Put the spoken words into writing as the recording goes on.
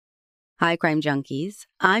Hi, Crime Junkies.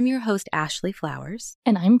 I'm your host, Ashley Flowers.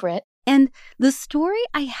 And I'm Britt. And the story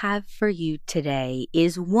I have for you today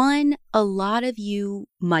is one a lot of you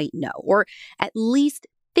might know, or at least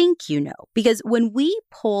think you know, because when we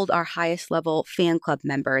polled our highest level fan club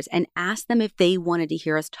members and asked them if they wanted to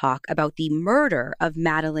hear us talk about the murder of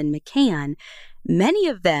Madeleine McCann, many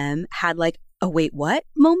of them had a wait, what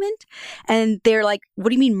moment? And they're like, what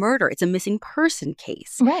do you mean murder? It's a missing person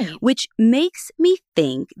case. Right. Which makes me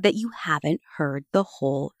think that you haven't heard the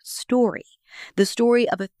whole story. The story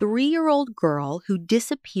of a 3-year-old girl who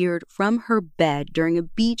disappeared from her bed during a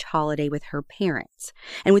beach holiday with her parents.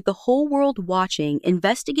 And with the whole world watching,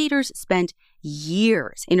 investigators spent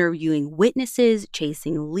years interviewing witnesses,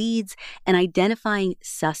 chasing leads, and identifying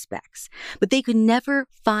suspects. But they could never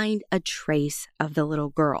find a trace of the little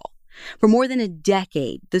girl. For more than a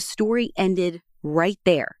decade, the story ended right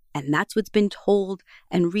there, and that's what's been told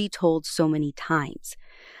and retold so many times.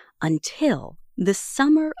 Until the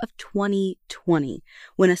summer of 2020,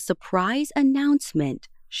 when a surprise announcement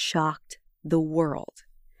shocked the world.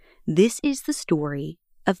 This is the story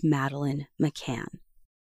of Madeleine McCann.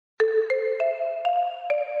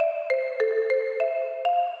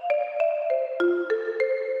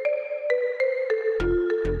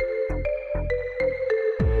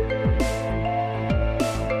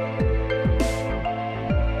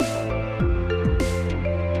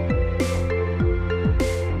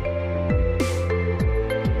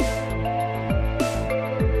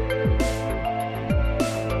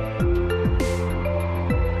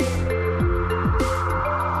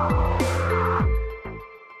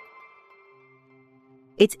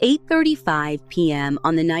 It's 8:35 p.m.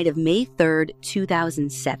 on the night of May 3rd,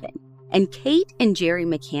 2007, and Kate and Jerry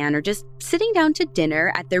McCann are just sitting down to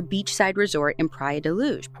dinner at their beachside resort in Praia da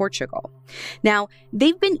Luz, Portugal. Now,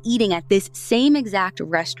 they've been eating at this same exact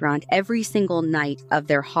restaurant every single night of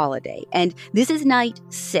their holiday, and this is night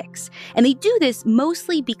 6. And they do this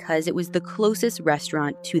mostly because it was the closest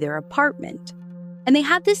restaurant to their apartment. And they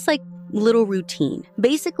had this little routine.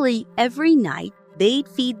 Basically, every night, they'd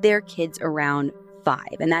feed their kids around 5,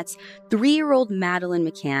 and that's 3-year-old Madeleine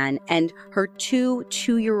McCann and her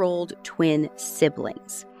 2-year-old twin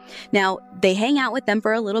siblings. Now, they hang out with them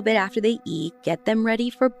for a little bit after they eat, get them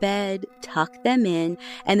ready for bed, tuck them in,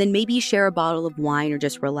 and then maybe share a bottle of wine or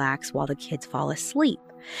just relax while the kids fall asleep.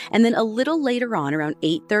 And then a little later on, around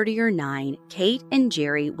 8:30 or 9, Kate and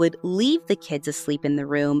Jerry would leave the kids asleep in the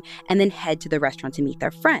room and then head to the restaurant to meet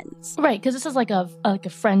their friends. Right, because this is like a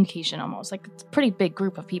friendcation almost. It's a pretty big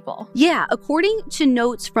group of people. Yeah, according to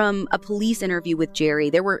notes from a police interview with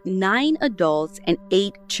Jerry, there were 9 adults and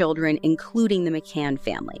 8 children, including the McCann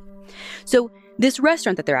family. So this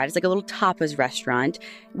restaurant that they're at is a little tapas restaurant,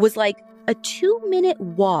 was a 2-minute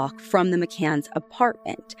walk from the McCann's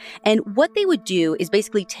apartment. And what they would do is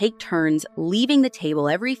basically take turns leaving the table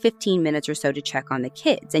every 15 minutes or so to check on the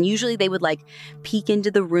kids. And usually they would peek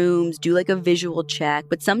into the rooms, do a visual check,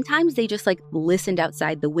 but sometimes they just listened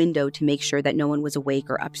outside the window to make sure that no one was awake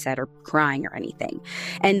or upset or crying or anything.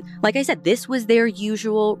 And like I said, this was their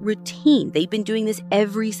usual routine. They'd been doing this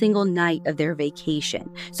every single night of their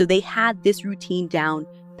vacation. So they had this routine down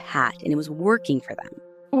pat, and it was working for them.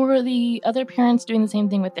 Were the other parents doing the same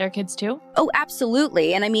thing with their kids too? Oh,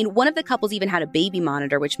 absolutely. And I mean, one of the couples even had a baby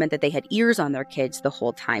monitor, which meant that they had ears on their kids the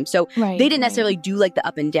whole time. So they didn't necessarily do the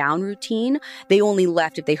up and down routine. They only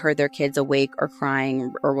left if they heard their kids awake or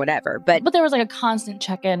crying or whatever. But there was a constant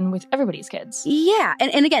check-in with everybody's kids. Yeah.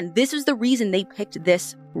 And again, this is the reason they picked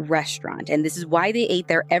this restaurant. And this is why they ate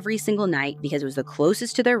there every single night, because it was the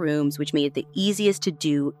closest to their rooms, which made it the easiest to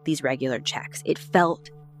do these regular checks. It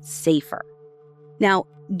felt safer. Now,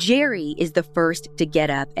 Jerry is the first to get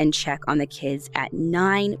up and check on the kids at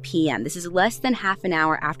 9 p.m. This is less than half an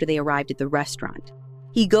hour after they arrived at the restaurant.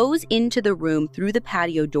 He goes into the room through the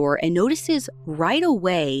patio door and notices right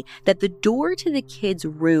away that the door to the kids'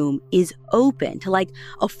 room is open to a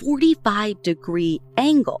 45-degree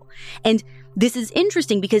angle. And this is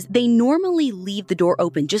interesting because they normally leave the door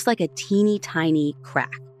open just a teeny tiny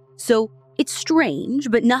crack. So it's strange,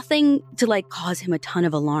 but nothing to cause him a ton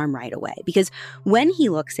of alarm right away, because when he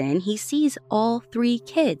looks in, he sees all 3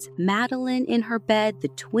 kids, Madeleine in her bed, the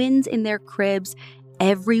twins in their cribs.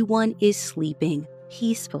 Everyone is sleeping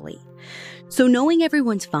peacefully. So knowing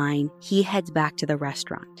everyone's fine, he heads back to the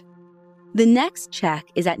restaurant. The next check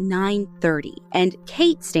is at 9:30, and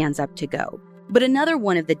Kate stands up to go. But another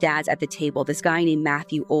one of the dads at the table, this guy named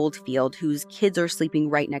Matthew Oldfield, whose kids are sleeping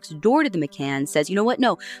right next door to the McCann, says, you know what?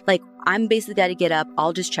 No, I'm basically got to get up.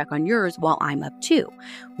 I'll just check on yours while I'm up too,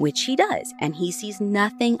 which he does. And he sees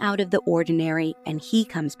nothing out of the ordinary, and he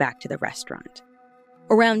comes back to the restaurant.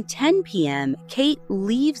 Around 10 p.m., Kate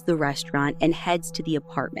leaves the restaurant and heads to the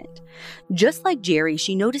apartment. Just like Jerry,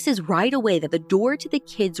 she notices right away that the door to the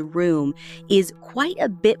kids' room is quite a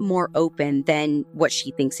bit more open than what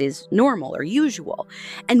she thinks is normal or usual.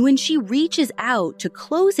 And when she reaches out to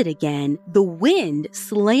close it again, the wind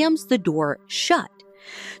slams the door shut.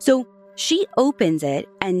 So she opens it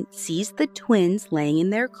and sees the twins laying in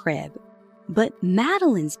their crib. But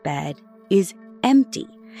Madeleine's bed is empty.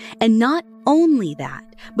 And not only that,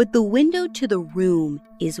 but the window to the room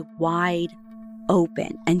is wide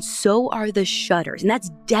open, and so are the shutters. And that's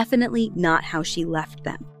definitely not how she left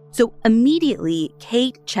them. So immediately,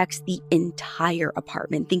 Kate checks the entire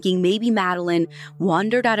apartment, thinking maybe Madeleine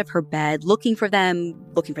wandered out of her bed, looking for them,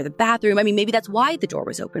 looking for the bathroom. I mean, maybe that's why the door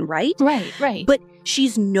was open, right? Right. But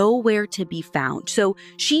she's nowhere to be found. So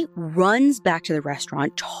she runs back to the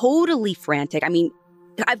restaurant, totally frantic. I mean,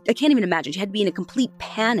 I can't even imagine. She had to be in a complete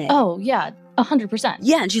panic. Oh, yeah, 100%.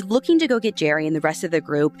 Yeah, and she's looking to go get Jerry and the rest of the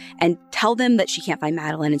group and tell them that she can't find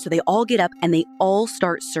Madeleine. And so they all get up and they all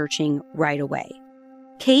start searching right away.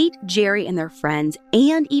 Kate, Jerry, and their friends,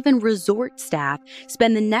 and even resort staff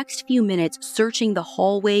spend the next few minutes searching the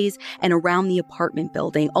hallways and around the apartment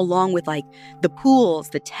building, along with the pools,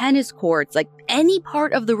 the tennis courts, any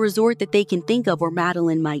part of the resort that they can think of where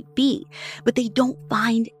Madeleine might be. But they don't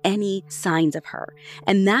find any signs of her.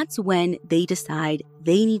 And that's when they decide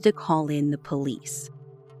they need to call in the police.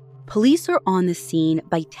 Police are on the scene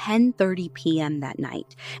by 10:30 p.m. that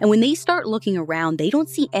night. And when they start looking around, they don't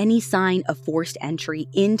see any sign of forced entry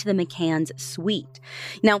into the McCann's suite.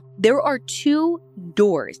 Now, there are two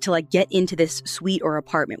doors to get into this suite or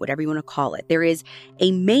apartment, whatever you want to call it. There is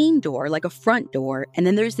a main door, like a front door, and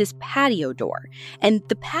then there's this patio door. And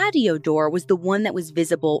the patio door was the one that was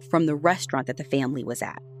visible from the restaurant that the family was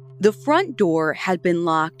at. The front door had been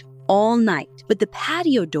locked all night. But the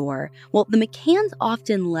patio door, well, the McCanns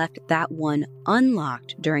often left that one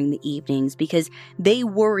unlocked during the evenings because they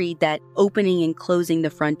worried that opening and closing the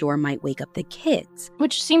front door might wake up the kids.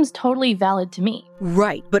 Which seems totally valid to me.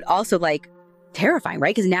 Right, but also terrifying,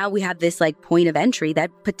 right? Because now we have this point of entry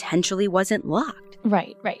that potentially wasn't locked.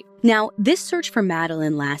 Right. Now, this search for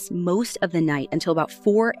Madeleine lasts most of the night until about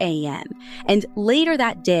 4 a.m. And later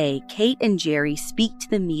that day, Kate and Jerry speak to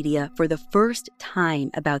the media for the first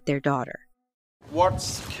time about their daughter.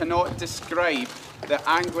 Words cannot describe the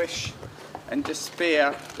anguish and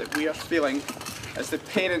despair that we are feeling as the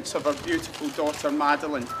parents of our beautiful daughter,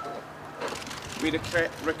 Madeleine. We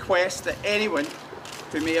request that anyone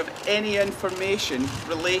who may have any information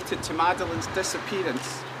related to Madeleine's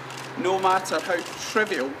disappearance, no matter how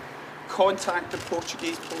trivial, contact the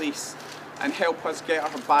Portuguese police and help us get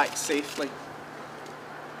her back safely.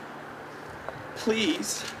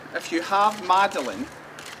 Please, if you have Madeleine,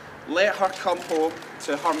 let her come home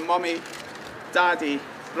to her mummy, daddy,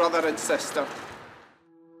 brother and sister.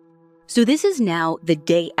 So this is now the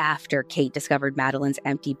day after Kate discovered Madeleine's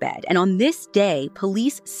empty bed. And on this day,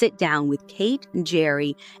 police sit down with Kate,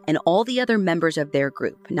 Jerry, and all the other members of their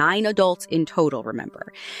group, 9 adults in total,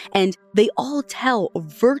 remember. And they all tell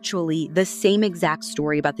virtually the same exact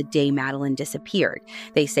story about the day Madeleine disappeared.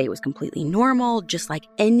 They say it was completely normal, just like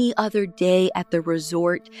any other day at the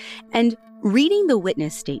resort. And reading the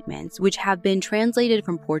witness statements, which have been translated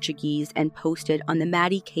from Portuguese and posted on the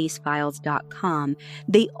MaddieCaseFiles.com,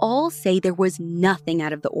 they all say there was nothing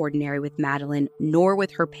out of the ordinary with Madeleine, nor with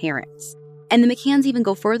her parents. And the McCanns even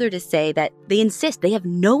go further to say that they insist they have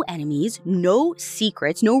no enemies, no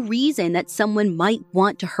secrets, no reason that someone might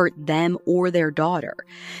want to hurt them or their daughter.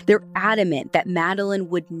 They're adamant that Madeleine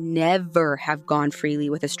would never have gone freely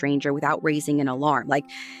with a stranger without raising an alarm.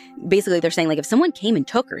 Basically, they're saying, if someone came and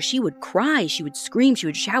took her, she would cry, she would scream, she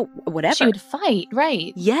would shout, whatever. She would fight,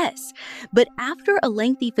 right? Yes. But after a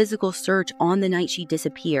lengthy physical search on the night she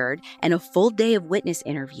disappeared and a full day of witness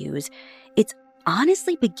interviews, it's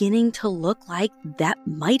honestly beginning to look like that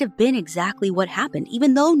might have been exactly what happened.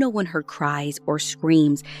 Even though no one heard cries or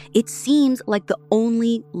screams, it seems like the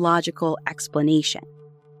only logical explanation.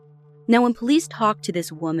 Now, when police talk to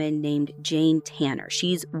this woman named Jane Tanner,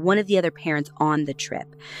 she's one of the other parents on the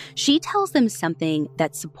trip. She tells them something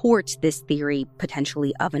that supports this theory,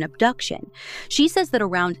 potentially, of an abduction. She says that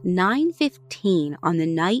around 9:15 on the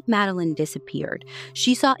night Madeleine disappeared,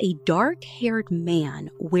 she saw a dark-haired man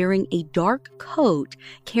wearing a dark coat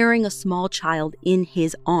carrying a small child in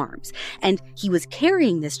his arms. And he was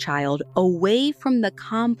carrying this child away from the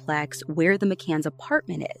complex where the McCann's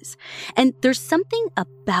apartment is. And there's something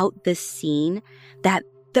about this scene that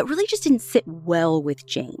that really just didn't sit well with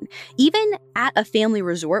Jane. Even at a family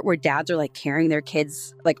resort where dads are like carrying their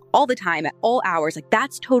kids like all the time at all hours, like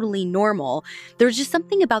that's totally normal. There's just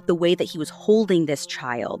something about the way that he was holding this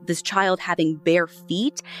child having bare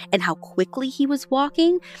feet and how quickly he was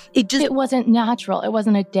walking. It wasn't natural. It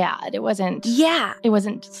wasn't a dad. It wasn't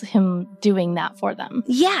him doing that for them.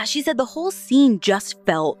 Yeah, she said the whole scene just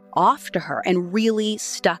felt off to her and really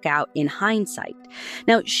stuck out in hindsight.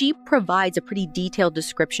 Now, she provides a pretty detailed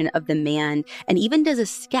description of the man and even does a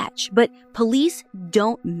sketch, but police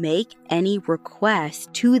don't make any requests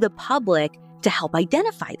to the public to help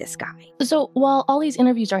identify this guy. So while all these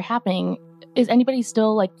interviews are happening, is anybody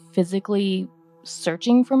still like physically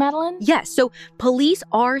searching for Madeleine? Yes, so police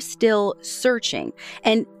are still searching.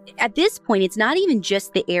 And at this point, it's not even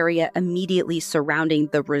just the area immediately surrounding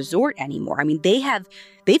the resort anymore. I mean,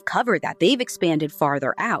 they've covered that. They've expanded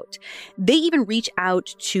farther out. They even reach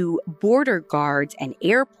out to border guards and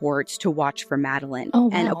airports to watch for Madeleine. Oh, wow.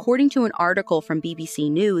 And according to an article from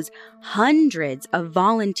BBC News, hundreds of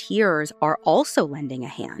volunteers are also lending a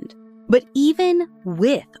hand. But even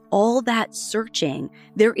with all that searching,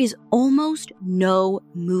 there is almost no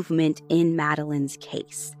movement in Madeleine's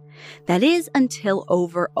case. That is until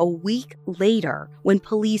over a week later when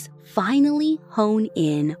police finally hone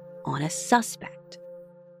in on a suspect.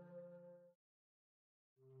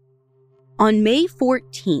 On May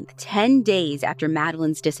 14th, 10 days after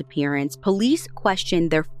Madeleine's disappearance, police questioned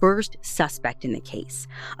their first suspect in the case,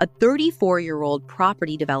 a 34-year-old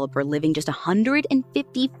property developer living just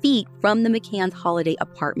 150 feet from the McCann's holiday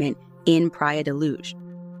apartment in Praia da Luz.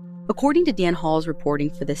 According to Dan Hall's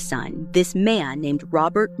reporting for The Sun, this man named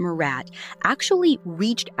Robert Murat actually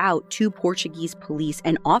reached out to Portuguese police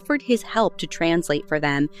and offered his help to translate for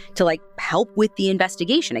them to help with the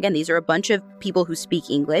investigation. Again, these are a bunch of people who speak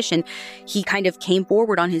English, and he kind of came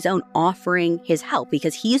forward on his own offering his help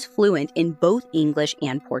because he is fluent in both English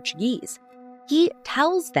and Portuguese. He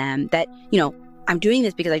tells them that, I'm doing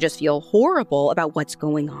this because I just feel horrible about what's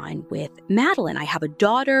going on with Madeleine. I have a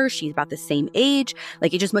daughter. She's about the same age.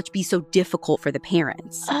 It just must be so difficult for the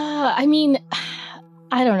parents. I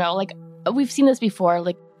don't know. We've seen this before.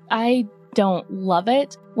 I don't love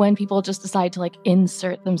it when people just decide to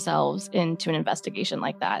insert themselves into an investigation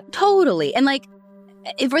like that. Totally. And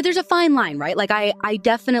there's a fine line, right? I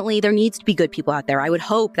definitely, there needs to be good people out there. I would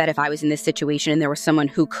hope that if I was in this situation and there was someone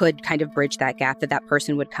who could kind of bridge that gap, that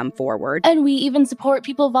person would come forward. And we even support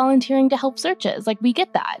people volunteering to help searches. We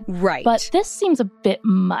get that. Right. But this seems a bit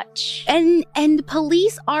much. And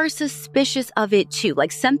police are suspicious of it too.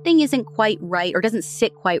 Something isn't quite right or doesn't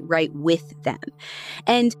sit quite right with them.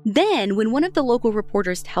 And then when one of the local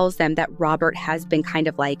reporters tells them that Robert has been kind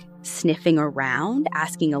of sniffing around,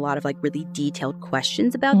 asking a lot of really detailed questions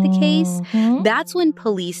about the case, that's when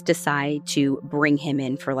police decide to bring him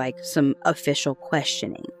in for some official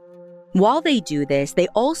questioning. While they do this, they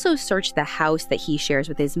also search the house that he shares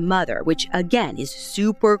with his mother, which again is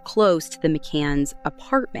super close to the McCann's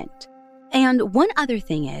apartment. And one other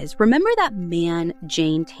thing is, remember that man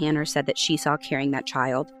Jane Tanner said that she saw carrying that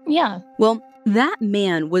child? Yeah. Well, that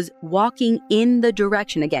man was walking in the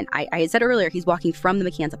direction, again, I said earlier, he's walking from the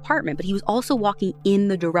McCann's apartment, but he was also walking in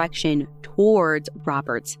the direction towards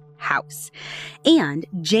Robert's house. And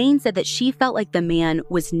Jane said that she felt like the man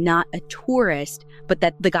was not a tourist, but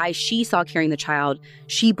that the guy she saw carrying the child,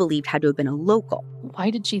 she believed had to have been a local.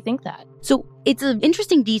 Why did she think that? So it's an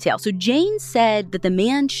interesting detail. So Jane said that the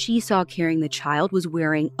man she saw carrying the child was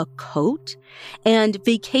wearing a coat, and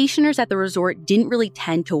vacationers at the resort didn't really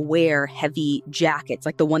tend to wear heavy jackets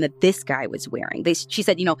like the one that this guy was wearing. She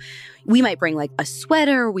said, we might bring a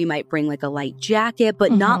sweater, we might bring a light jacket,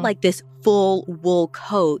 but not this full wool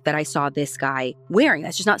coat that I saw this guy wearing.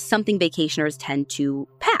 That's just not something vacationers tend to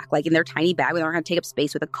pack, in their tiny bag. They don't have to take up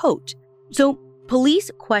space with a coat. So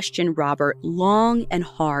police questioned Robert long and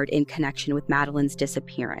hard in connection with Madeleine's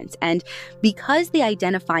disappearance. And because they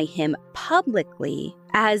identify him publicly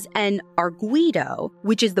as an arguido,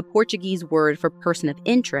 which is the Portuguese word for person of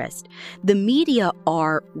interest, the media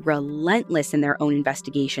are relentless in their own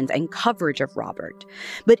investigations and coverage of Robert.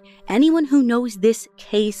 But anyone who knows this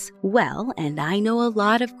case well, and I know a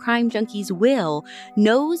lot of crime junkies will,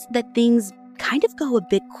 knows that things kind of go a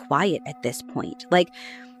bit quiet at this point.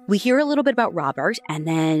 We hear a little bit about Robert, and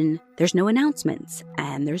then there's no announcements,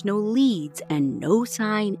 and there's no leads, and no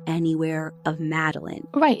sign anywhere of Madeleine.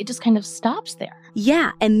 Right, it just kind of stops there.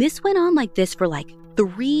 Yeah, and this went on like this for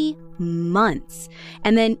 3 months.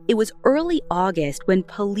 And then it was early August when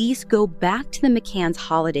police go back to the McCann's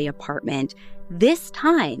holiday apartment. This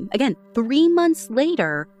time, again, 3 months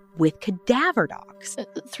later, with cadaver dogs.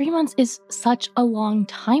 3 months is such a long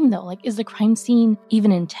time, though. Like, is the crime scene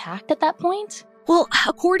even intact at that point? Well,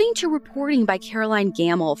 according to reporting by Caroline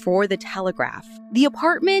Gamble for The Telegraph, the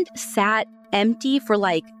apartment sat empty for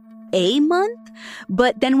like a month,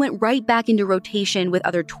 but then went right back into rotation with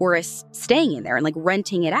other tourists staying in there and like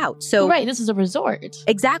renting it out. So right, this is a resort.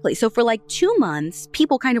 Exactly. So for like 2 months,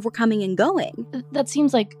 people kind of were coming and going. That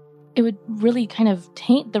seems like it would really kind of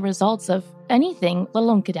taint the results of anything, let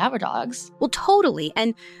alone cadaver dogs. Well, totally.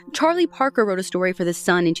 And Charlie Parker wrote a story for The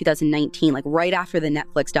Sun in 2019, like right after the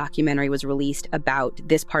Netflix documentary was released about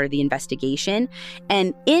this part of the investigation.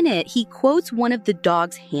 And in it, he quotes one of the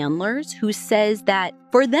dog's handlers who says that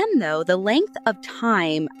for them, though, the length of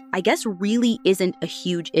time, I guess, really isn't a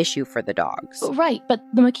huge issue for the dogs. Right. But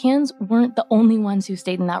the McCanns weren't the only ones who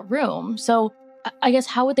stayed in that room. So I guess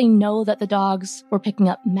how would they know that the dogs were picking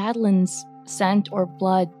up Madeleine's scent or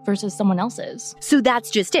blood versus someone else's? So that's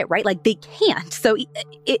just it, right? Like, they can't. So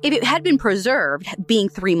if it had been preserved, being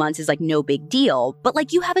 3 months is like no big deal. But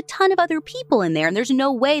like, you have a ton of other people in there, and there's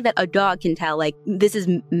no way that a dog can tell, like, this is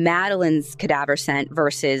Madeleine's cadaver scent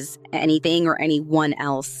versus anything or anyone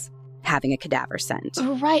else having a cadaver scent.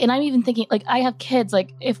 Right. And I'm even thinking, like, I have kids, like,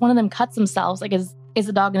 if one of them cuts themselves, like, is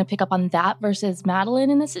the dog going to pick up on that versus Madeleine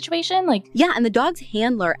in this situation? Like, yeah, and the dog's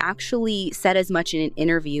handler actually said as much in an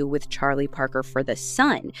interview with Charlie Parker for The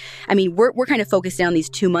Sun. I mean, we're kind of focused on these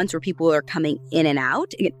 2 months where people are coming in and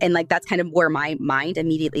out, and like that's kind of where my mind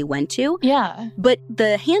immediately went to. Yeah. But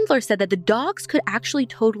the handler said that the dogs could actually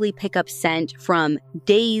totally pick up scent from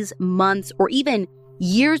days, months, or even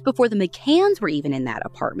years before the McCanns were even in that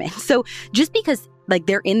apartment. So just because like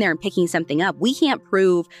they're in there and picking something up, we can't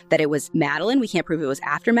prove that it was Madeleine. We can't prove it was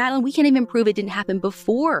after Madeleine. We can't even prove it didn't happen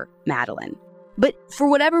before Madeleine. But for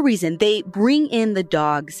whatever reason, they bring in the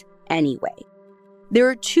dogs anyway. There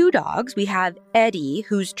are 2 dogs. We have Eddie,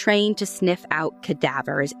 who's trained to sniff out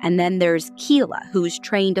cadavers, and then there's Keela, who's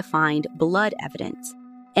trained to find blood evidence.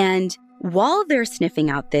 And while they're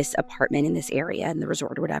sniffing out this apartment in this area, in the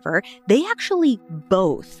resort or whatever, they actually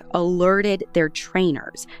both alerted their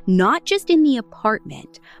trainers, not just in the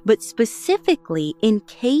apartment, but specifically in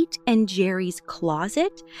Kate and Jerry's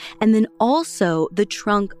closet, and then also the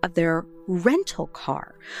trunk of their rental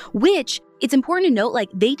car, which it's important to note, like,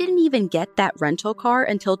 they didn't even get that rental car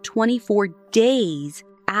until 24 days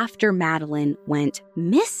after Madeleine went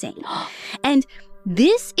missing. And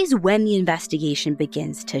this is when the investigation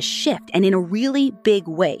begins to shift, and in a really big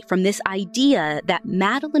way, from this idea that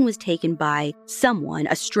Madeleine was taken by someone,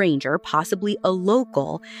 a stranger, possibly a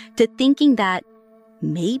local, to thinking that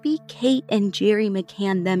maybe Kate and Jerry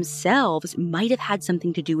McCann themselves might have had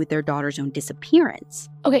something to do with their daughter's own disappearance.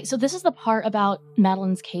 Okay, so this is the part about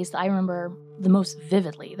Madeleine's case that I remember the most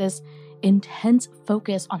vividly, this intense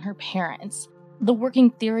focus on her parents. The working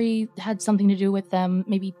theory had something to do with them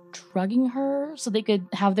maybe drugging her so they could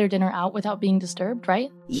have their dinner out without being disturbed, right?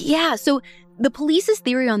 Yeah, so the police's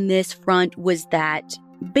theory on this front was that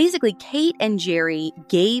basically Kate and Jerry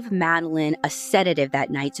gave Madeleine a sedative that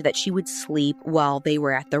night so that she would sleep while they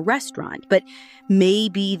were at the restaurant. But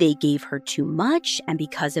maybe they gave her too much, and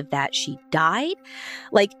because of that, she died.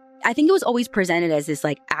 Like, I think it was always presented as this,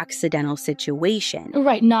 like, accidental situation.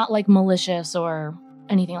 Right, not like malicious or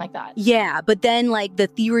anything like that. Yeah, but then like the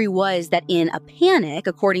theory was that in a panic,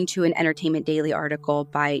 according to an Entertainment Daily article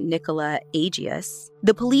by Nicola Agius,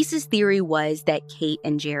 the police's theory was that Kate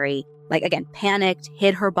and Jerry, like, again, panicked,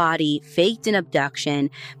 hid her body, faked an abduction,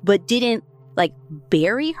 but didn't like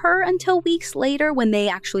bury her until weeks later when they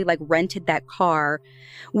actually like rented that car,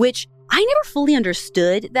 which I never fully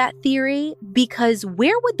understood that theory, because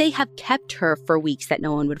where would they have kept her for weeks that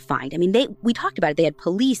no one would find? I mean, we talked about it. They had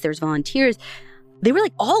police, there's volunteers. They were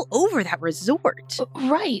like all over that resort.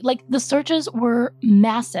 Right. Like the searches were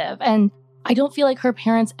massive. And I don't feel like her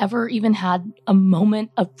parents ever even had a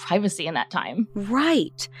moment of privacy in that time.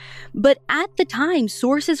 Right. But at the time,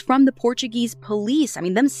 sources from the Portuguese police, I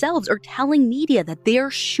mean, themselves are telling media that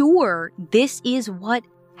they're sure this is what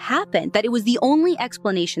happened, that it was the only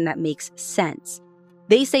explanation that makes sense.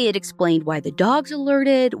 They say it explained why the dogs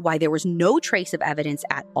alerted, why there was no trace of evidence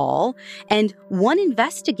at all. And one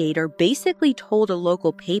investigator basically told a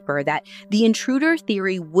local paper that the intruder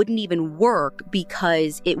theory wouldn't even work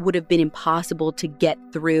because it would have been impossible to get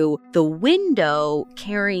through the window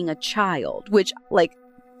carrying a child, which, like,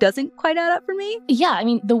 doesn't quite add up for me. Yeah, I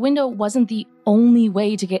mean, the window wasn't the only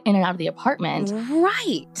way to get in and out of the apartment.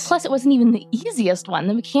 Right. Plus, it wasn't even the easiest one.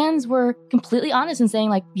 The McCanns were completely honest in saying,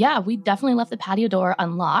 like, yeah, we definitely left the patio door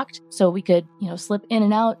unlocked so we could, slip in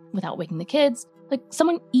and out without waking the kids. Like,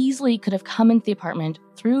 someone easily could have come into the apartment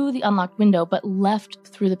through the unlocked window, but left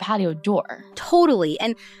through the patio door. Totally.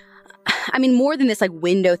 And I mean, more than this like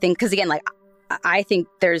window thing, because again, like I think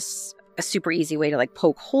there's a super easy way to like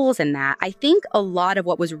poke holes in that. I think a lot of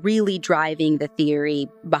what was really driving the theory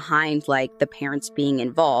behind like the parents being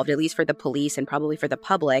involved, at least for the police and probably for the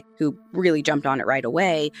public who really jumped on it right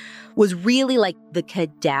away, was really like the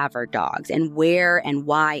cadaver dogs and where and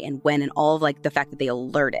why and when and all of like the fact that they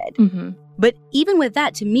alerted. Mm-hmm. But even with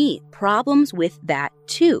that, to me, problems with that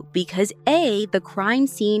too, because A, the crime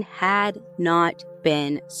scene had not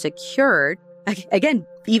been secured. Again,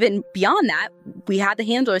 even beyond that, we had the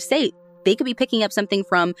handlers say they could be picking up something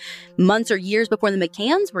from months or years before the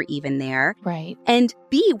McCanns were even there. Right. And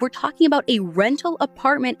B, we're talking about a rental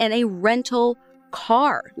apartment and a rental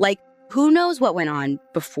car. Like, who knows what went on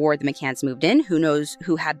before the McCanns moved in? Who knows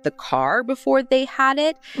who had the car before they had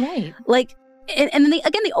it? Right. Like, and then they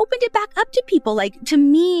opened it back up to people. Like, to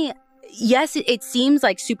me, yes, it seems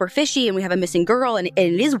like super fishy and we have a missing girl and it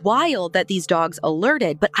is wild that these dogs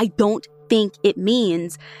alerted, but I don't think it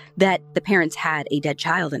means that the parents had a dead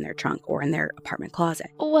child in their trunk or in their apartment closet.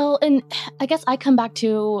 Well, and I guess I come back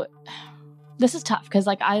to, this is tough because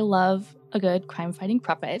like I love a good crime-fighting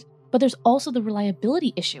puppet, but there's also the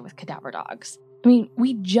reliability issue with cadaver dogs. I mean,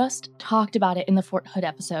 we just talked about it in the Fort Hood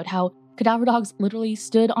episode, how cadaver dogs literally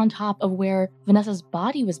stood on top of where Vanessa's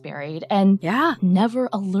body was buried and never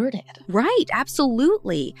alerted. Right,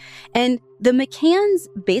 absolutely. And the McCanns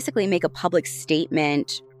basically make a public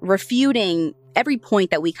statement refuting every point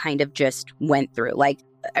that we kind of just went through. Like,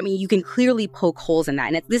 I mean, you can clearly poke holes in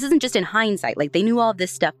that. And this isn't just in hindsight. Like, they knew all of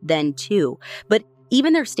this stuff then, too. But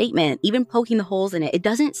even their statement, even poking the holes in it, it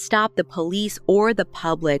doesn't stop the police or the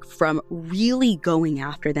public from really going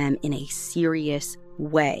after them in a serious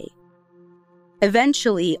way.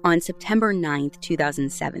 Eventually, on September 9th,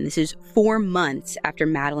 2007, this is 4 months after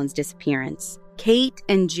Madeleine's disappearance, Kate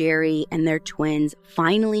and Jerry and their twins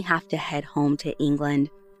finally have to head home to England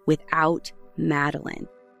without Madeleine.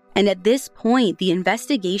 And at this point, the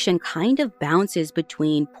investigation kind of bounces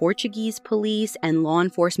between Portuguese police and law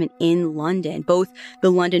enforcement in London, both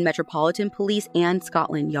the London Metropolitan Police and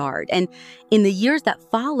Scotland Yard. And in the years that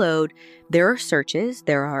followed, there are searches,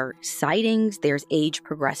 there are sightings, there's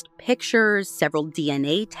age-progressed pictures, several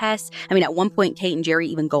DNA tests. I mean, at one point, Kate and Jerry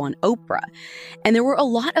even go on Oprah. And there were a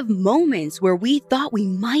lot of moments where we thought we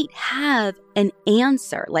might have an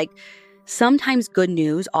answer. Like, sometimes good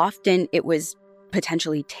news, often it was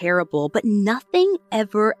potentially terrible, but nothing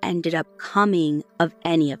ever ended up coming of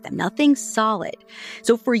any of them, nothing solid.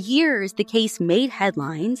 So for years, the case made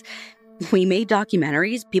headlines. We made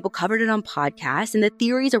documentaries, people covered it on podcasts, and the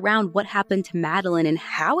theories around what happened to Madeleine and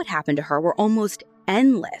how it happened to her were almost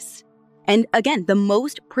endless. And again, the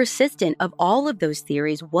most persistent of all of those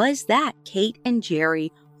theories was that Kate and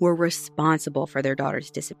Jerry were responsible for their daughter's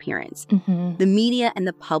disappearance. Mm-hmm. The media and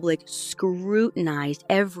the public scrutinized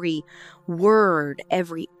every word,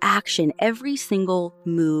 every action, every single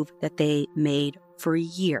move that they made for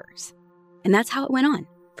years. And that's how it went on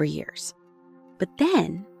for years. But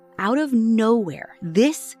then, out of nowhere,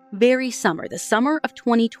 this very summer, the summer of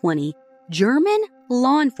 2020, German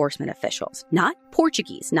law enforcement officials, not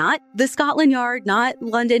Portuguese, not the Scotland Yard, not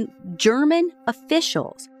London, German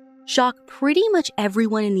officials shock pretty much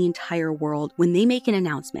everyone in the entire world when they make an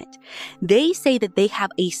announcement. They say that they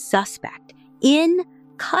have a suspect in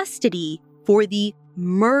custody for the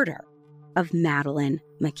murder of Madeleine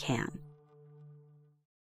McCann.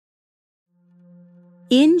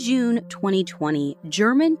 In June 2020,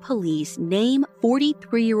 German police name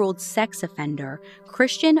 43-year-old sex offender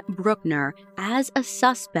Christian Bruckner as a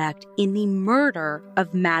suspect in the murder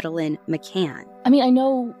of Madeleine McCann. I mean, I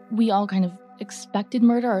know we all kind of expected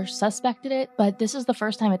murder or suspected it, but this is the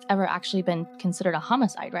first time it's ever actually been considered a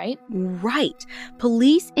homicide, right? Right.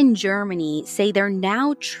 Police in Germany say they're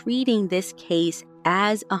now treating this case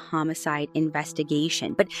as a homicide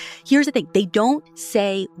investigation. But here's the thing, they don't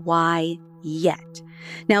say why yet.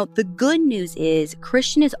 Now, the good news is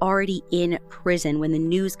Christian is already in prison when the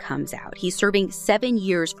news comes out. He's serving 7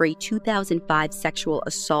 years for a 2005 sexual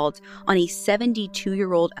assault on a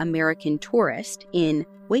 72-year-old American tourist in,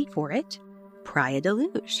 wait for it, Praia da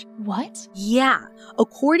Luz. What? Yeah.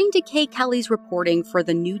 According to Kay Kelly's reporting for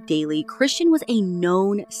the New Daily, Christian was a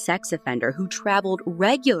known sex offender who traveled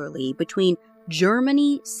regularly between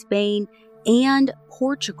Germany, Spain, and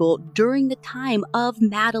Portugal during the time of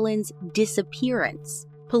Madeleine's disappearance.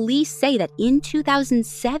 Police say that in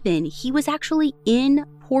 2007, he was actually in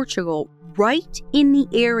Portugal, right in the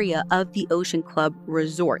area of the Ocean Club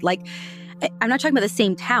Resort. Like, I'm not talking about the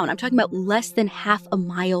same town. I'm talking about less than half a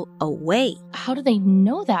mile away. How do they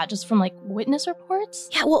know that? Just from witness reports?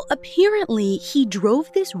 Yeah, well, apparently he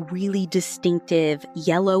drove this really distinctive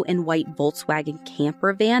yellow and white Volkswagen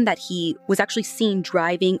camper van that he was actually seen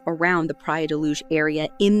driving around the Praia de Luz area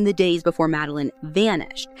in the days before Madeleine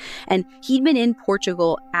vanished. And he'd been in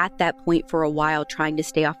Portugal at that point for a while, trying to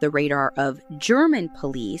stay off the radar of German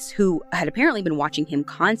police, who had apparently been watching him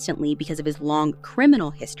constantly because of his long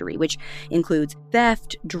criminal history, which includes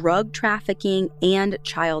theft, drug trafficking, and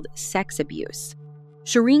child sex abuse.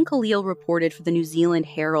 Shireen Khalil reported for the New Zealand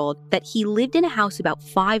Herald that he lived in a house about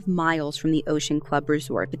 5 miles from the Ocean Club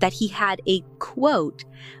Resort, but that he had a, quote,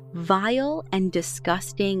 vile and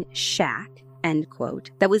disgusting shack, end quote,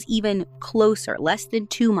 that was even closer, less than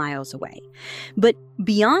 2 miles away. But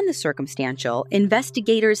beyond the circumstantial,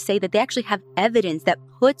 investigators say that they actually have evidence that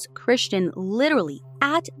puts Christian literally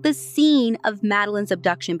at the scene of Madeleine's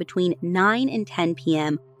abduction between 9 and 10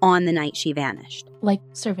 p.m. on the night she vanished. Like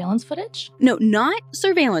surveillance footage? No, not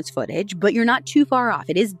surveillance footage, but you're not too far off.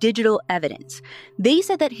 It is digital evidence. They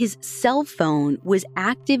said that his cell phone was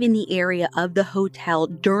active in the area of the hotel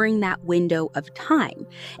during that window of time.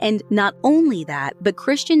 And not only that, but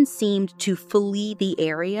Christian seemed to flee the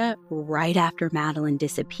area right after Madeleine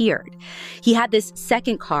disappeared. He had this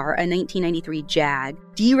second car, a 1993 Jag,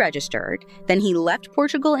 deregistered. Then he left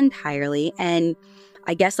Portugal entirely, and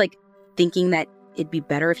I guess thinking that it'd be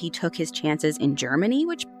better if he took his chances in Germany,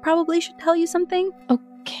 which probably should tell you something.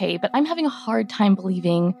 Okay, but I'm having a hard time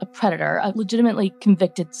believing a predator, a legitimately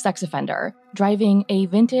convicted sex offender, driving a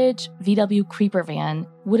vintage VW creeper van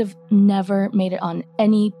would have never made it on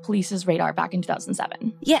any police's radar back in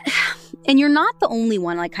 2007. Yeah, and you're not the only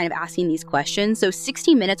one kind of asking these questions. So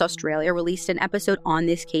 60 Minutes Australia released an episode on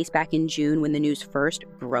this case back in June when the news first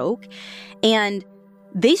broke. And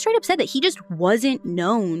they straight up said that he just wasn't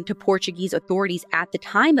known to Portuguese authorities at the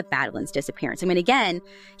time of Madeleine's disappearance. I mean, again,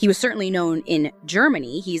 he was certainly known in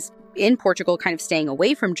Germany. He's in Portugal kind of staying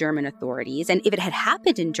away from German authorities. And if it had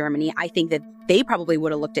happened in Germany, I think that they probably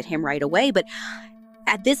would have looked at him right away. But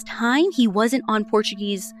at this time, he wasn't on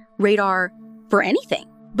Portuguese radar for anything.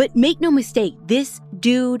 But make no mistake, this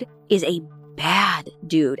dude is a bad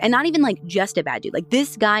dude. And not even just a bad dude.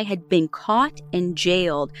 This guy had been caught and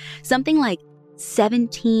jailed something like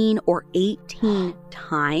 17 or 18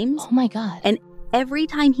 times. Oh my God. And every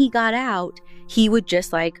time he got out, he would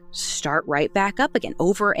just start right back up again,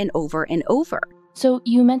 over and over and over. So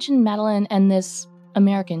you mentioned Madeleine and this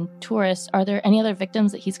American tourist. Are there any other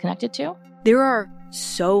victims that he's connected to? There are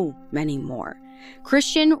so many more.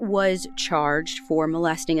 Christian was charged for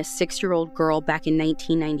molesting a 6-year-old girl back in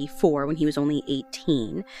 1994 when he was only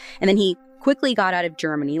 18. And then he quickly got out of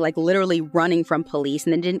Germany, literally running from police,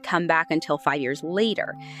 and then didn't come back until 5 years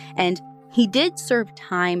later. And he did serve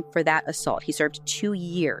time for that assault. He served 2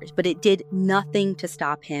 years, but it did nothing to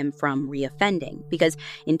stop him from reoffending, because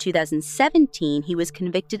in 2017, he was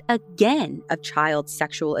convicted again of child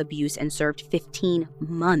sexual abuse and served 15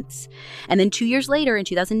 months. And then 2 years later, in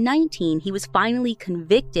 2019, he was finally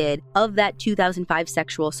convicted of that 2005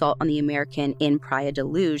 sexual assault on the American in Praia de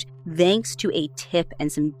Luz, thanks to a tip and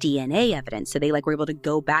some DNA evidence. So they were able to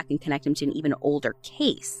go back and connect him to an even older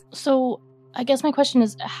case. So I guess my question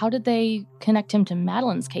is, how did they connect him to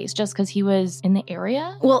Madeleine's case? Just because he was in the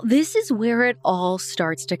area? Well, this is where it all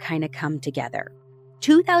starts to kind of come together.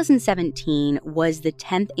 2017 was the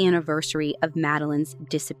 10th anniversary of Madeleine's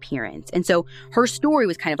disappearance. And so her story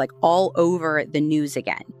was kind of all over the news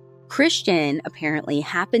again. Christian apparently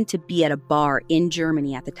happened to be at a bar in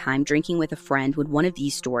Germany at the time, drinking with a friend, when one of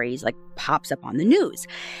these stories pops up on the news.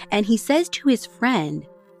 And he says to his friend,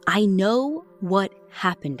 "I know what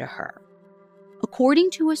happened to her." According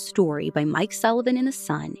to a story by Mike Sullivan in The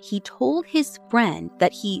Sun, he told his friend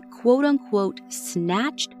that he, quote unquote,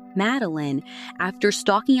 snatched Madeleine after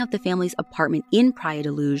stalking out the family's apartment in Praia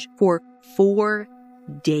de Luz for 4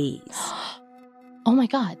 days. Oh my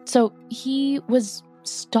God. So he was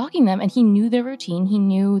stalking them and he knew their routine. He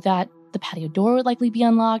knew that the patio door would likely be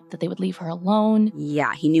unlocked, that they would leave her alone.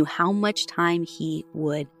 Yeah, he knew how much time he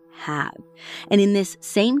would have. And in this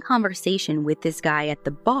same conversation with this guy at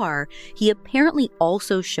the bar, he apparently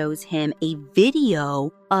also shows him a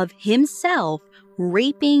video of himself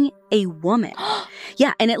raping a woman.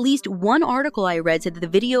 Yeah, and at least one article I read said that the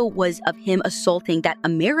video was of him assaulting that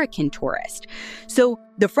American tourist. So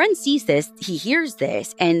the friend sees this, he hears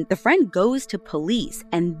this, and the friend goes to police.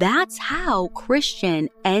 And that's how Christian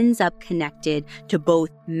ends up connected to both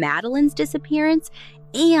Madeleine's disappearance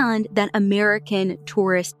and that American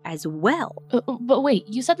tourist as well. But wait,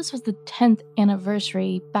 you said this was the 10th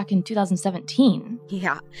anniversary back in 2017.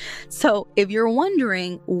 Yeah. So if you're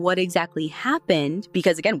wondering what exactly happened,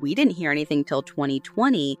 because again, we didn't hear anything till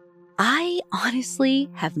 2020, I honestly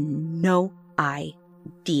have no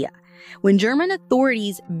idea. When German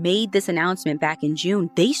authorities made this announcement back in June,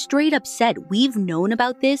 they straight up said, we've known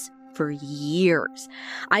about this for years.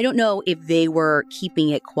 I don't know if they were keeping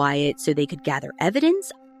it quiet so they could gather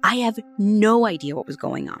evidence. I have no idea what was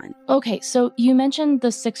going on. Okay, so you mentioned the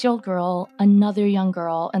 6-year-old girl, another young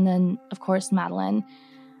girl, and then, of course, Madeleine.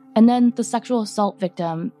 And then the sexual assault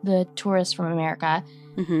victim, the tourist from America.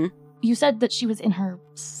 Mm-hmm. You said that she was in her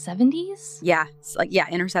 70s? Yeah,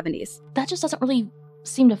 in her 70s. That just doesn't really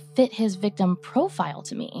seem to fit his victim profile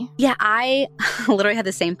to me. Yeah, I literally had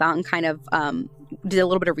the same thought and kind of did a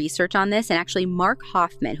little bit of research on this. And actually, Mark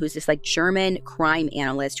Hoffman, who's this German crime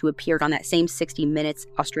analyst who appeared on that same 60 Minutes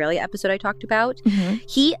Australia episode I talked about,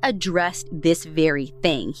 he addressed this very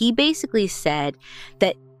thing. He basically said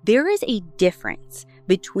that there is a difference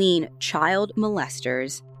between child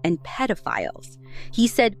molesters and pedophiles. He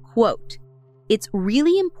said, quote, "It's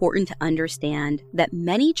really important to understand that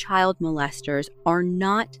many child molesters are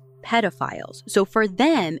not pedophiles. So for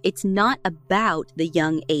them, it's not about the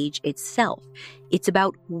young age itself. It's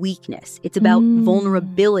about weakness. It's about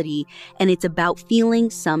vulnerability, and it's about feeling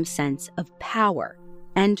some sense of power."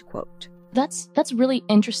 End quote. That's really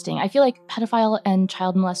interesting. I feel like pedophile and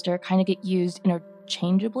child molester kind of get used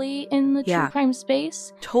interchangeably in the true crime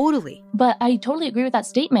space. Totally. But I totally agree with that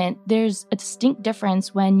statement. There's a distinct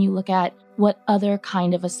difference when you look at what other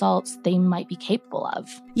kind of assaults they might be capable of.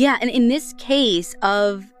 Yeah, and in this case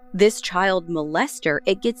of this child molester,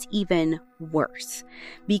 it gets even worse.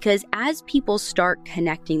 Because as people start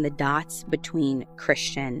connecting the dots between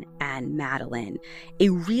Christian and Madeleine, a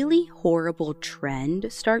really horrible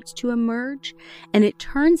trend starts to emerge. And it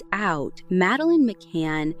turns out Madeleine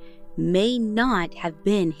McCann may not have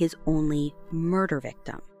been his only murder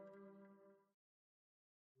victim.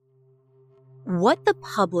 What the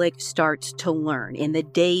public starts to learn in the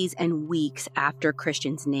days and weeks after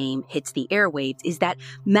Christian's name hits the airwaves is that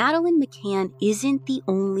Madeleine McCann isn't the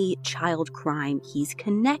only child crime he's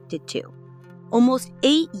connected to. Almost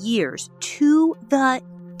 8 years to the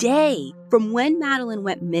day from when Madeleine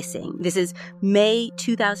went missing, this is May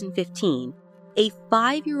 2015, a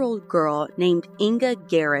 5-year-old girl named Inga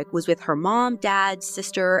Garrick was with her mom, dad,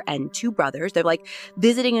 sister, and 2 brothers. They're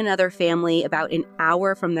visiting another family about an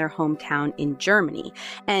hour from their hometown in Germany.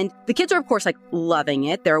 And the kids are, of course, loving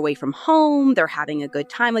it. They're away from home. They're having a good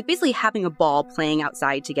time, basically having a ball playing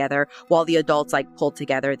outside together while the adults pull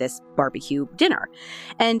together this barbecue dinner.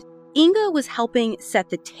 And Inga was helping set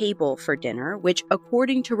the table for dinner, which,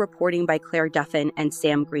 according to reporting by Claire Duffin and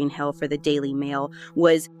Sam Greenhill for the Daily Mail,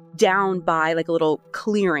 was down by a little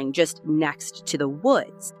clearing just next to the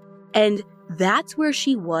woods. And that's where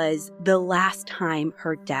she was the last time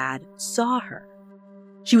her dad saw her.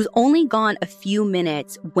 She was only gone a few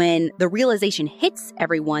minutes when the realization hits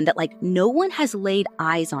everyone that no one has laid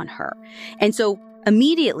eyes on her. And so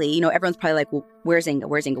immediately, everyone's probably well, where's Inga?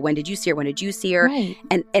 Where's Inga? When did you see her? When did you see her? Right.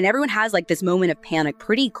 And everyone has this moment of panic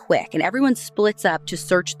pretty quick. And everyone splits up to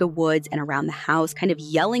search the woods and around the house, kind of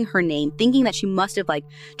yelling her name, thinking that she must have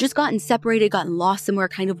just gotten separated, gotten lost somewhere,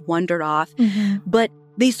 kind of wandered off. But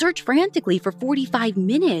they search frantically for 45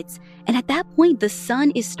 minutes. And at that point, the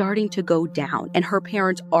sun is starting to go down. And her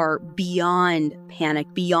parents are beyond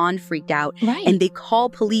panic, beyond freaked out. Right. And they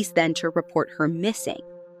call police then to report her missing.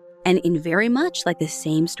 And in very much the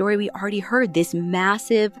same story we already heard, this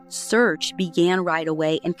massive search began right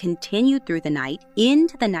away and continued through the night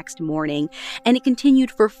into the next morning. And it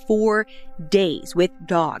continued for 4 days with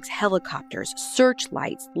dogs, helicopters,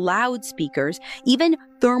 searchlights, loudspeakers, even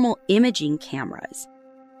thermal imaging cameras.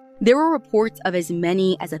 There were reports of as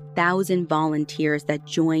many as 1,000 volunteers that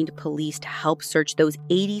joined police to help search those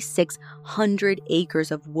 8,600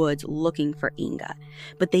 acres of woods looking for Inga.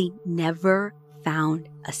 But they never found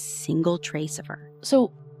a single trace of her.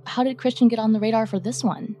 So how did Christian get on the radar for this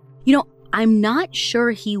one? I'm not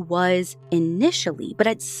sure he was initially, but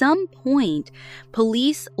at some point,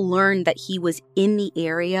 police learned that he was in the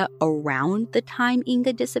area around the time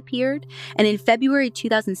Inga disappeared. And in February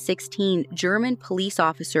 2016, German police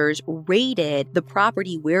officers raided the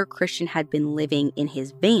property where Christian had been living in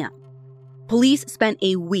his van. Police spent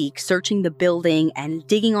a week searching the building and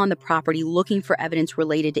digging on the property, looking for evidence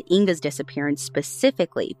related to Inga's disappearance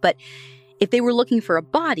specifically. But if they were looking for a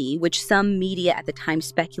body, which some media at the time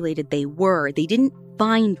speculated they were, they didn't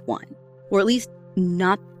find one, or at least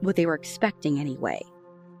not what they were expecting anyway.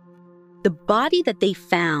 The body that they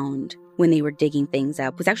found when they were digging things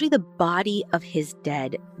up was actually the body of his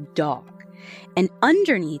dead dog. And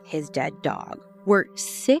underneath his dead dog were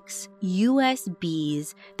 6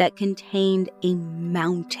 USBs that contained a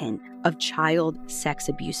mountain of child sex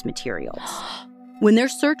abuse materials. When their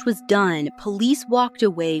search was done, police walked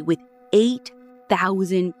away with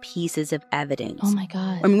 8,000 pieces of evidence. Oh my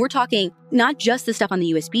God. I mean, we're talking not just the stuff on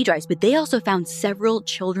the USB drives, but they also found several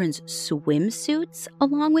children's swimsuits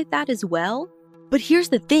along with that as well. But here's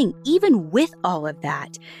the thing, even with all of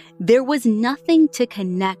that, there was nothing to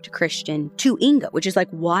connect Christian to Inga, which is like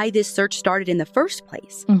why this search started in the first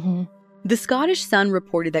place. Mm-hmm. The Scottish Sun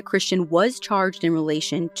reported that Christian was charged in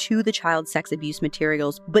relation to the child sex abuse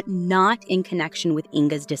materials, but not in connection with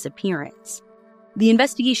Inga's disappearance. The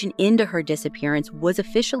investigation into her disappearance was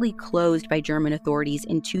officially closed by German authorities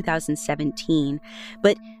in 2017,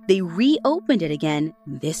 but they reopened it again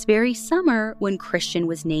this very summer when Christian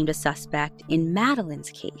was named a suspect in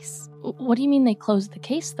Madeleine's case. What do you mean they closed the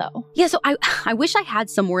case, though? Yeah, so I wish I had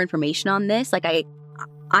some more information on this. Like,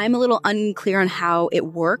 I'm a little unclear on how it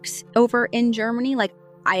works over in Germany. Like,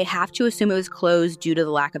 I have to assume it was closed due to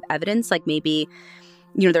the lack of evidence. Like, maybe,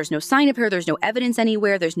 you know, there's no sign of her, there's no evidence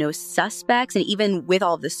anywhere, there's no suspects. And even with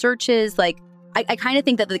all of the searches, like, I kind of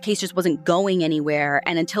think that the case just wasn't going anywhere.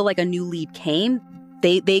 And until, like, a new lead came,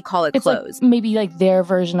 they call it closed. Like maybe like their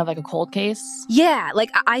version of like a cold case? Yeah, like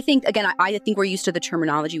I think, again, I think we're used to the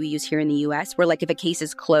terminology we use here in the US, where like if a case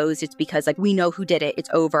is closed, it's because like we know who did it, it's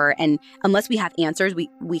over. And unless we have answers,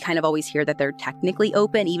 we kind of always hear that they're technically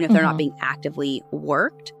open, even if they're not being actively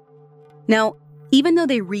worked. Now, even though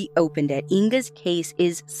they reopened it, Inga's case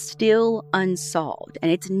is still unsolved,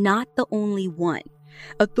 and it's not the only one.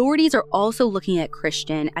 Authorities are also looking at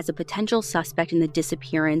Christian as a potential suspect in the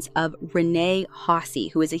disappearance of René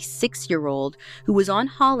Hossie, who is a 6-year-old who was on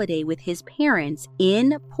holiday with his parents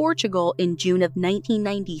in Portugal in June of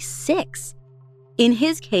 1996. In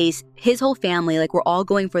his case, his whole family, like, were all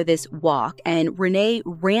going for this walk, and René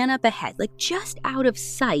ran up ahead, like, just out of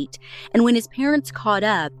sight. And when his parents caught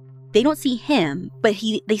up, they don't see him, but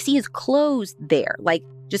they see his clothes there, like,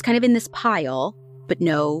 just kind of in this pile, but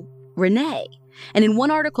no René. And in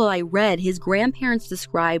one article I read, his grandparents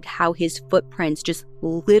described how his footprints just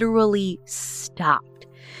literally stopped.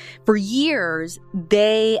 For years,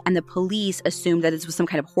 they and the police assumed that this was some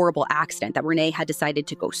kind of horrible accident, that René had decided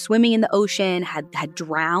to go swimming in the ocean, had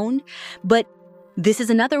drowned. But this is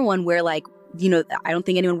another one where, like, you know, I don't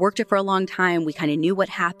think anyone worked it for a long time. We kind of knew what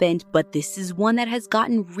happened, but this is one that has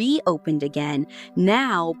gotten reopened again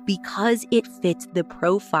now because it fits the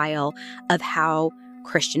profile of how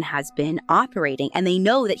Christian has been operating, and they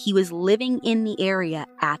know that he was living in the area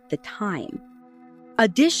at the time.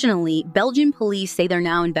 Additionally, Belgian police say they're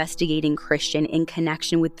now investigating Christian in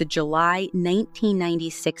connection with the July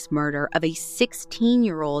 1996 murder of a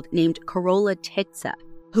 16-year-old named Carola Titze,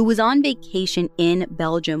 who was on vacation in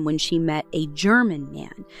Belgium when she met a German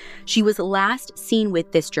man. She was last seen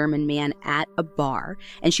with this German man at a bar,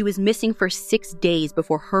 and she was missing for 6 days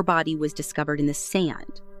before her body was discovered in the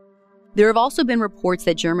sand. There have also been reports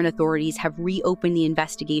that German authorities have reopened the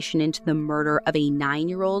investigation into the murder of a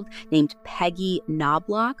 9-year-old named Peggy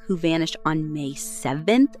Knobloch, who vanished on May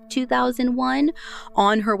 7th, 2001,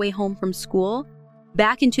 on her way home from school.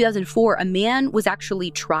 Back in 2004, a man was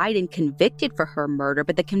actually tried and convicted for her murder,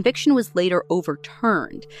 but the conviction was later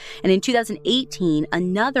overturned. And in 2018,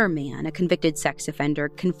 another man, a convicted sex offender,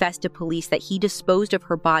 confessed to police that he disposed of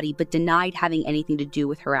her body but denied having anything to do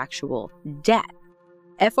with her actual death.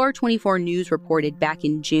 FR24 News reported back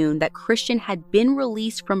in June that Christian had been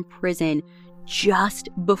released from prison just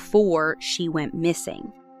before she went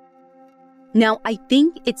missing. Now, I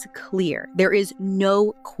think it's clear there is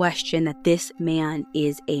no question that this man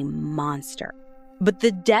is a monster. But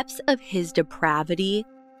the depths of his depravity,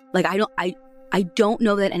 like, I don't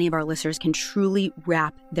know that any of our listeners can truly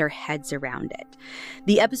wrap their heads around it.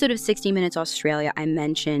 The episode of 60 Minutes Australia I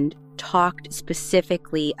mentioned talked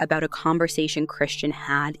specifically about a conversation Christian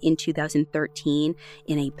had in 2013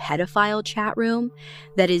 in a pedophile chat room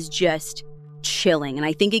that is just chilling. And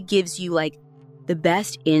I think it gives you, like, the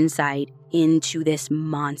best insight into this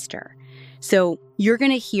monster. So you're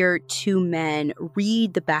going to hear two men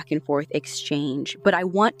read the back and forth exchange, but I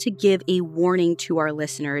want to give a warning to our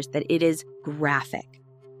listeners that it is graphic.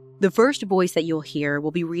 The first voice that you'll hear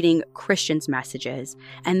will be reading Christian's messages,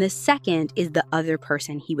 and the second is the other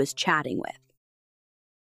person he was chatting with.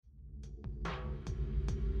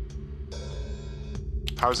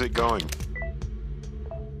 How's it going?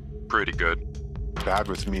 Pretty good. Bad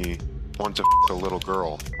with me. Want to a little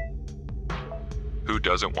girl. Who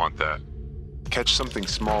doesn't want that? Catch something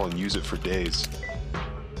small and use it for days.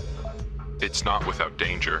 It's not without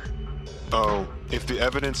danger. Oh, if the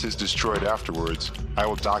evidence is destroyed afterwards, I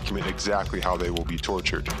will document exactly how they will be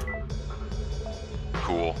tortured.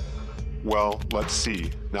 Cool. Well, let's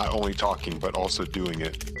see. Not only talking, but also doing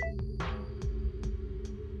it.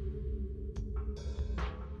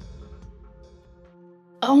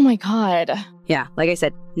 Oh my God. Yeah, like I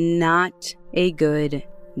said, not a good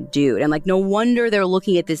dude. And like, no wonder they're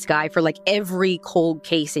looking at this guy for like every cold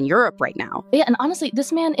case in Europe right now. Yeah, and honestly,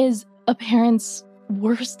 this man is a parent's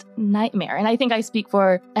worst nightmare. And I think I speak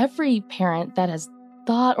for every parent that has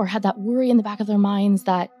thought or had that worry in the back of their minds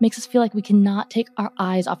that makes us feel like we cannot take our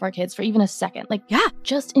eyes off our kids for even a second. Like, Yeah.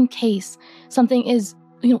 just in case something is,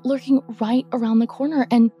 lurking right around the corner.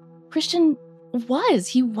 And Christian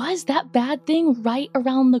he was that bad thing right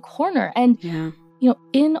around the corner. And, Yeah.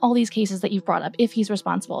 In all these cases that you've brought up, if he's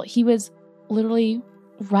responsible, he was literally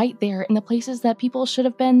right there in the places that people should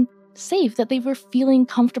have been safe, that they were feeling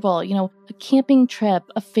comfortable, a camping trip,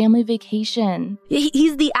 a family vacation.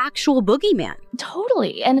 He's the actual boogeyman.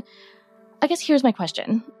 Totally. And I guess here's my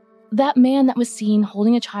question. That man that was seen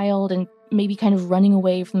holding a child and maybe kind of running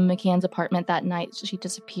away from McCann's apartment that night she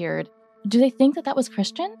disappeared, do they think that was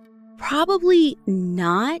Christian? Probably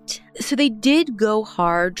not. So they did go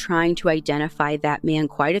hard trying to identify that man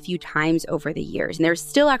quite a few times over the years. And there's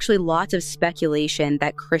still actually lots of speculation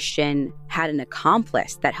that Christian had an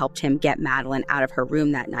accomplice that helped him get Madeleine out of her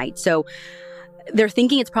room that night. So they're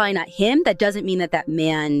thinking it's probably not him. That doesn't mean that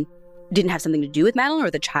man didn't have something to do with Madeleine, or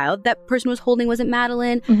the child that person was holding wasn't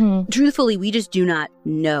Madeleine. Mm-hmm. Truthfully, we just do not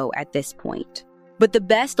know at this point. But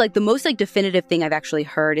the most definitive thing I've actually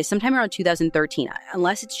heard is sometime around 2013,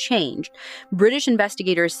 unless it's changed, British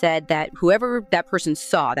investigators said that whoever that person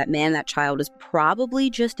saw, that man, that child, is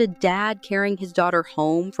probably just a dad carrying his daughter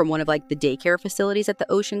home from one of the daycare facilities at the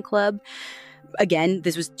Ocean Club. Again,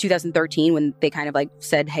 this was 2013 when they kind of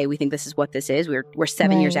said, hey, we think this is what this is. We're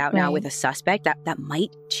 7 years out now with a suspect. That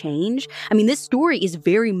might change. I mean, this story is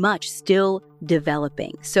very much still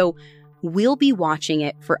developing. So we'll be watching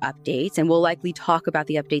it for updates, and we'll likely talk about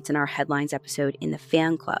the updates in our headlines episode in the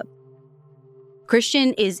fan club.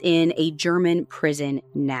 Christian is in a German prison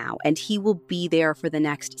now, and he will be there for the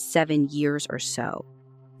next 7 years or so.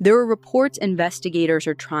 There are reports investigators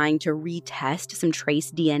are trying to retest some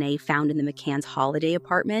trace DNA found in the McCann's holiday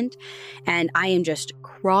apartment, and I am just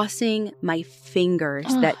crossing my fingers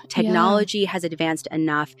that technology has advanced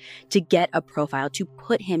enough to get a profile to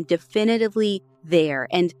put him definitively there,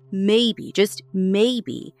 and maybe, just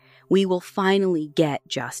maybe, we will finally get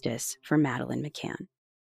justice for Madeleine McCann.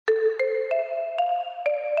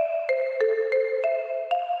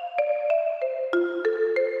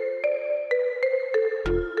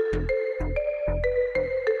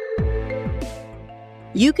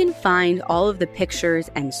 You can find all of the pictures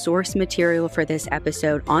and source material for this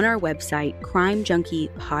episode on our website,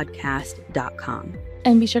 crimejunkiepodcast.com.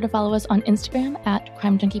 And be sure to follow us on Instagram at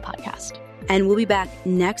Crime Junkie Podcast. And we'll be back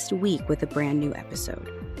next week with a brand new episode.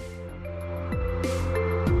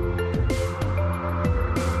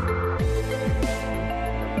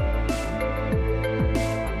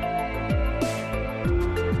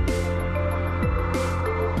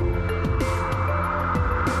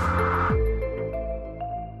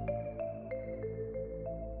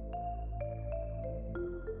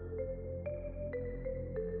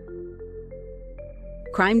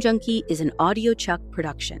 Crime Junkie is an Audio Chuck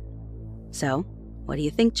production. So, what do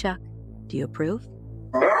you think, Chuck? Do you approve?